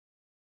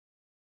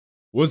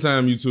What's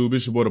up, YouTube?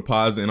 It's your boy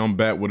Dxposit, and I'm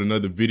back with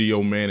another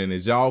video, man. And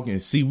as y'all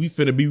can see, we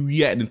finna be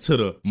reacting to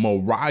the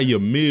Moriah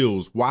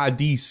Mills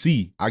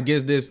YDC. I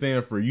guess that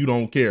stands for you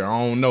don't care.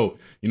 I don't know.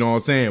 You know what I'm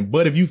saying?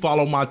 But if you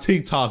follow my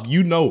TikTok,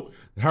 you know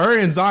her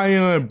and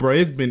Zion, bro.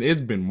 It's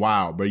been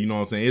wild, bro. You know what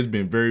I'm saying? It's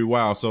been very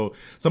wild. So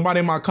somebody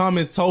in my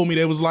comments told me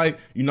they was like,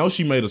 you know,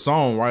 she made a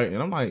song, right?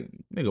 And I'm like,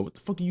 nigga, what the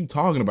fuck are you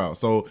talking about?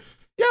 So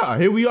yeah,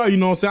 here we are, you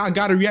know what I'm saying? I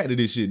gotta react to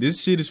this shit.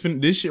 This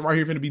shit right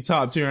here finna be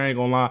top tier, I ain't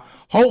gonna lie.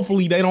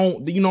 Hopefully they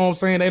don't, you know what I'm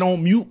saying, they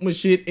don't mute my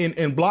shit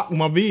and block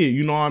my vid,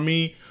 you know what I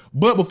mean?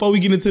 But before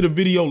we get into the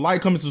video,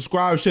 like, comment,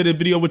 subscribe, share this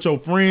video with your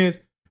friends.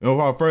 And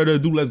without further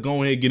ado, let's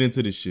go ahead and get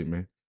into this shit,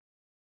 man.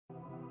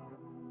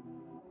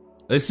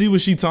 Let's see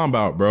what she talking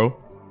about, bro.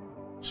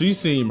 She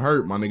seem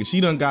hurt, my nigga. She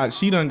done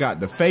got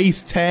the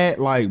face tat.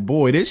 Like,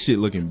 boy, this shit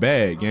looking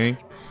bad, gang.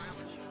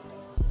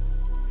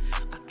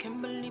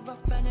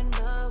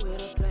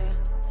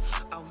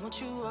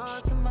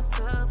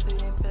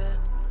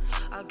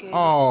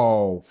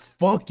 Oh,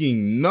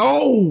 fucking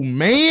no,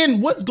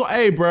 man.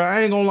 Hey, bro,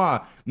 I ain't gonna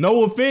lie.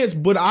 No offense,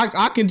 but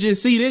I can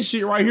just see this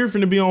shit right here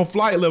finna be on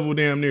flight level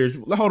damn near.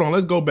 Hold on,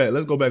 let's go back.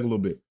 Let's go back a little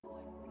bit.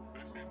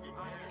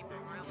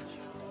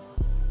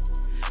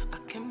 I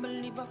can't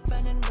believe I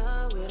fell in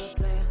love with a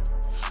player.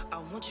 I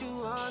want you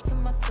all to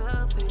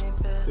myself, it ain't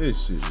fair.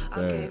 This shit is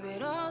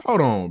bad.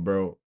 Hold on,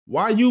 bro.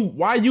 Why you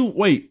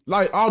wait,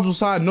 like, all due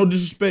side, no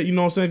disrespect, you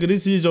know what I'm saying? Cause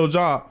this is your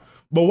job.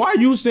 But why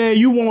you saying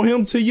you want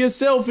him to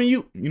yourself and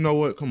you know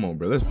what? Come on,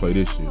 bro. Let's play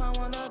this shit.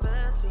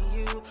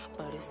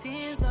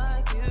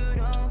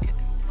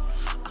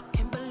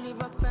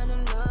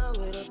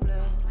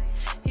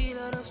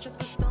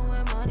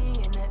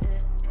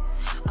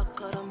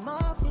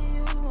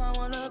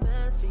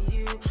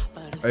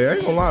 Hey, I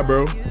ain't gonna lie,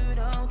 bro.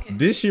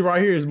 This shit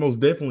right here is most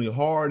definitely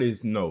hard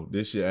as no.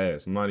 This shit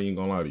ass. I'm not even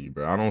gonna lie to you,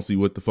 bro. I don't see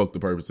what the fuck the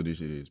purpose of this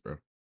shit is, bro.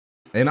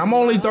 And I'm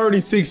only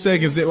 36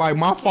 seconds. It like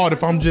my fault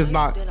if I'm just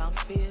not.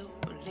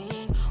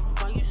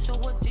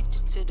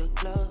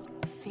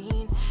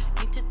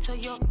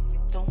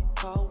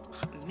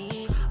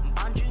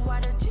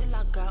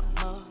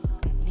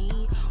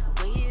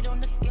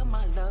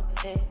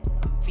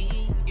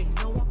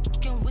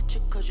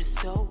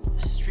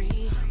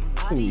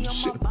 Holy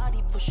shit.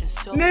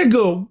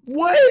 Nigga,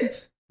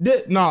 what?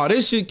 Nah,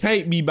 this shit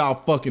can't be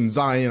about fucking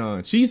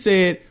Zion. She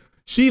said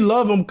she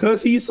love him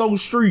cause he's so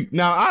street.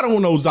 Now, I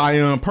don't know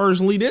Zion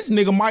personally. This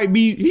nigga might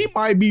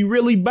be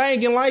really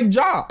banging like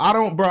Ja. I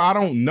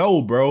don't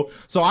know, bro.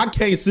 So I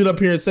can't sit up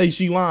here and say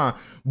she lying.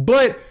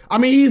 But I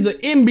mean, he's an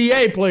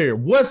NBA player.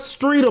 What's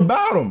street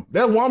about him?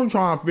 That's what I'm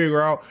trying to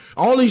figure out.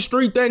 Only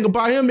street thing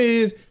about him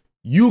is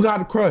you got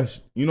the crush.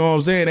 You know what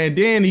I'm saying? And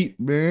then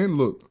man,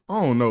 look,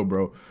 I don't know,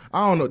 bro.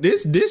 I don't know.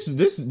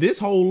 This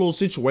whole little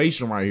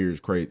situation right here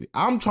is crazy.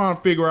 I'm trying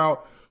to figure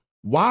out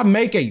why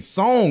make a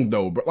song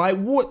though, bro? Like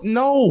what?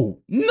 No.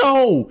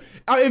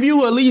 If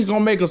you at least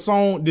gonna make a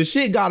song, the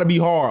shit gotta be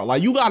hard.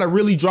 Like you gotta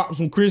really drop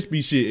some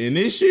crispy shit. And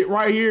this shit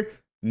right here,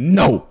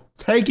 no.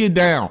 Take it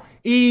down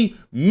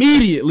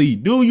immediately.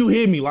 Do you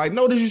hear me? Like,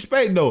 no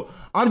disrespect though.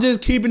 I'm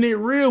just keeping it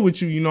real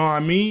with you. You know what I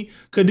mean?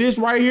 Cause this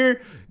right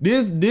here,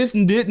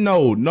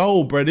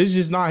 no, bro. This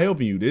is not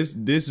helping you. This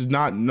is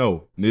not,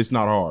 no. This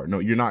not hard. No,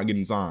 you're not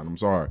getting signed. I'm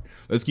sorry.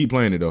 Let's keep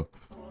playing it though.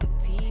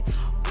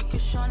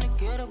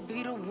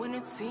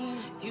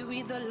 You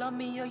either love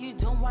me or you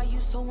don't. Why you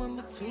so in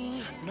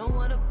between? No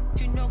other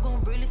you know gonna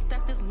really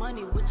stack this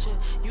money with you.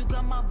 You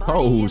got my body.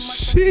 Oh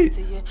shit.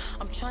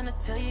 I'm trying to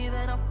tell you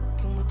that I'm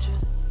fucking with you.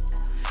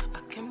 I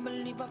can't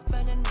believe I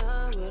fell in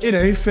love with it.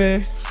 Ain't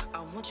fair. I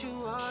want you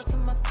all to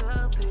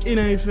myself. It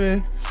ain't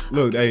fair.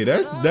 Look, hey,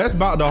 that's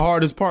about the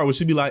hardest part where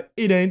she be like,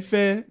 it ain't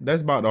fair.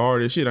 That's about the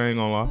hardest shit, I ain't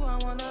gonna lie. I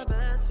want the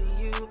best for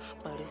you,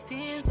 but it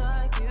seems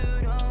like you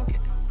don't care.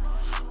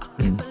 I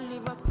can't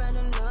believe I fell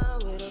in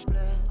love with a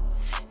player.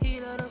 He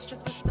let us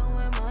strippers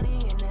throwing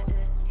money in the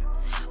air.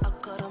 I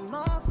cut him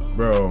off.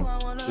 Bro,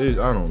 I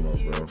don't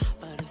know, bro.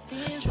 But it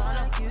seems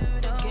like you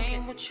don't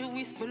game with you,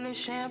 we spilling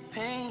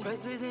champagne.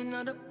 President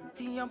of the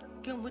I'm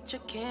fucking with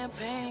your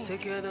campaign.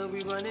 Together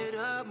we run it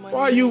up.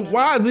 Why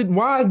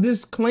is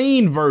this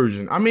clean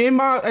version? I mean,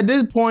 at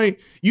this point,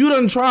 you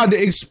done tried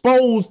to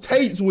expose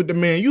tapes with the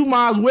man. You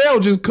might as well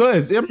just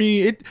cuss. I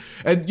mean,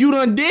 you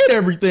done did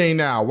everything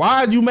now.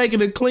 Why are you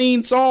making a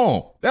clean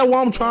song? That's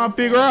what I'm trying to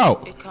figure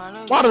out.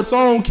 Why the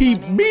song keep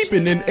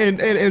beeping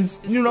and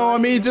you know what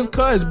I mean? Just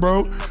cuss,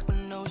 bro.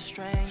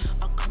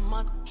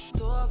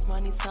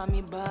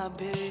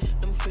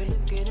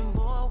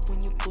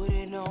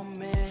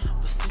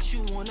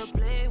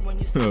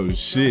 Oh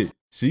shit.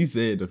 She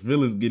said the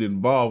feelings get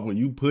involved when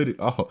you put it.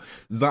 Oh,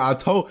 I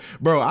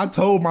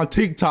told my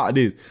TikTok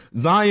this.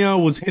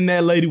 Zion was hitting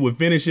that lady with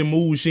finishing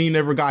moves she ain't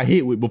never got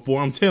hit with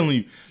before. I'm telling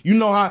you. You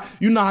know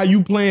how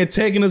you playing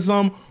Tekken or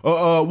something?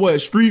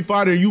 What, Street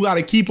Fighter, you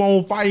gotta keep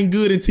on fighting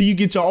good until you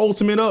get your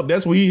ultimate up.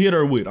 That's what he hit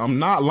her with. I'm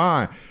not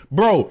lying.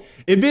 Bro,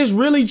 if it's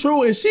really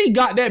true and she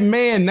got that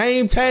man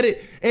name tatted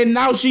and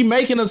now she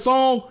making a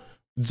song,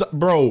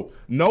 bro,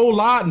 no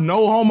lie,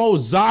 no homo,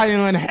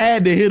 Zion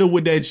had to hit her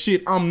with that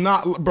shit. I'm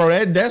not,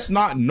 bro, that's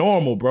not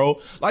normal,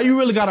 bro. Like, you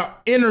really gotta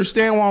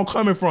understand where I'm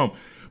coming from.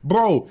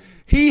 Bro,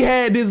 he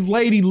had this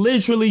lady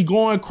literally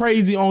going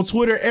crazy on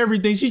Twitter,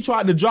 everything. She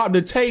tried to drop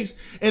the tapes,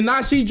 and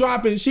now she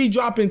dropping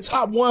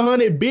top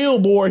 100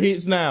 Billboard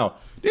hits now.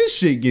 This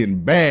shit getting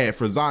bad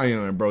for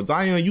Zion, bro.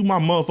 Zion, you my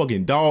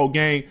motherfucking dog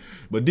gang.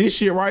 But this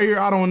shit right here,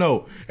 I don't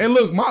know. And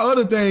look, my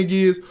other thing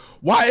is,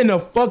 why in the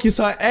fuck is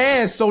her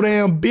ass so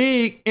damn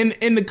big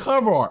in the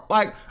cover art?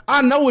 Like,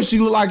 I know what she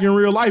look like in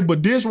real life,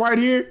 but this right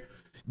here,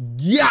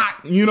 yeah,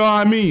 you know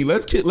what I mean?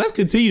 Let's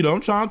continue though.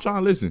 I'm trying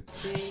to listen.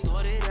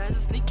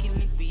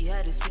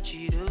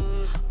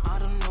 I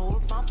don't know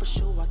if I'm for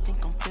sure. I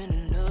think I'm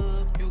feeling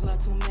love. You got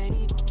too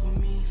many for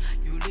me.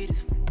 You lead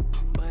us,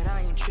 but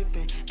I ain't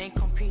tripping. Ain't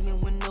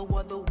competing with no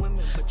other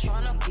women, but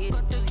trying to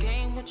get the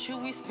game with you.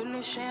 We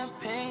spilling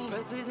champagne.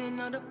 President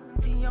of the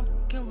team, I'm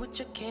fucking with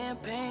your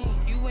campaign.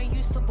 You ain't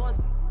used to boss.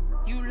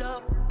 You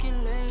love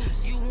fucking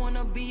lanes. You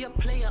wanna be a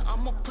player?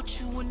 I'ma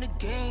put you in the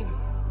game.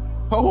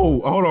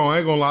 Oh, hold on, I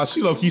ain't gonna lie.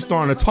 She low key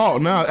starting to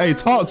talk now. Hey,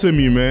 talk to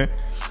me, man.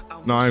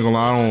 No, I ain't gonna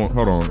lie. I don't.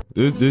 Hold on.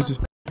 This.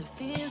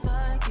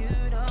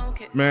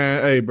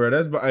 Man, hey, bro,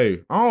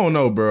 hey, I don't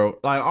know, bro.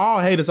 Like, all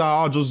haters aside,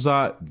 all jokes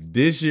aside,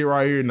 this shit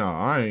right here, nah,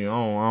 I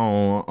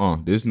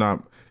don't, this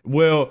not,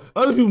 well,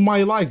 other people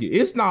might like it.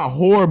 It's not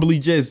horribly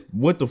just,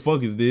 what the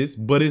fuck is this?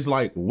 But it's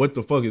like, what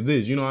the fuck is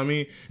this? You know what I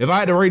mean? If I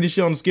had to rate this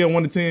shit on the scale of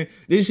 1 to 10,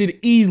 this shit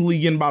easily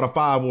getting about a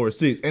 5 or a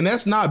 6. And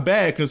that's not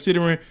bad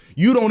considering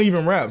you don't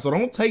even rap. So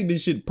don't take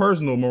this shit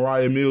personal,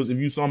 Moriah Mills, if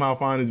you somehow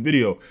find this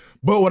video.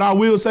 But what I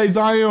will say,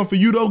 Zion, for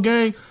you though,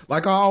 gang,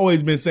 like I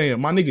always been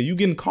saying, my nigga, you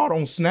getting caught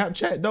on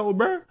Snapchat though,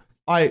 bro?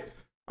 Like,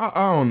 I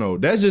don't know.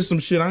 That's just some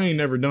shit I ain't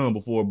never done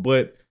before,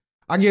 but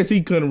I guess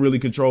he couldn't really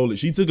control it.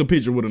 She took a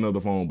picture with another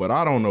phone, but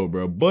I don't know,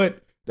 bro.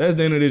 But that's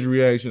the end of this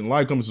reaction.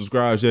 Like, comment,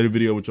 subscribe, share the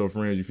video with your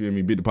friends, you feel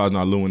me? Bit deposit,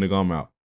 not Lou, nigga, I'm out.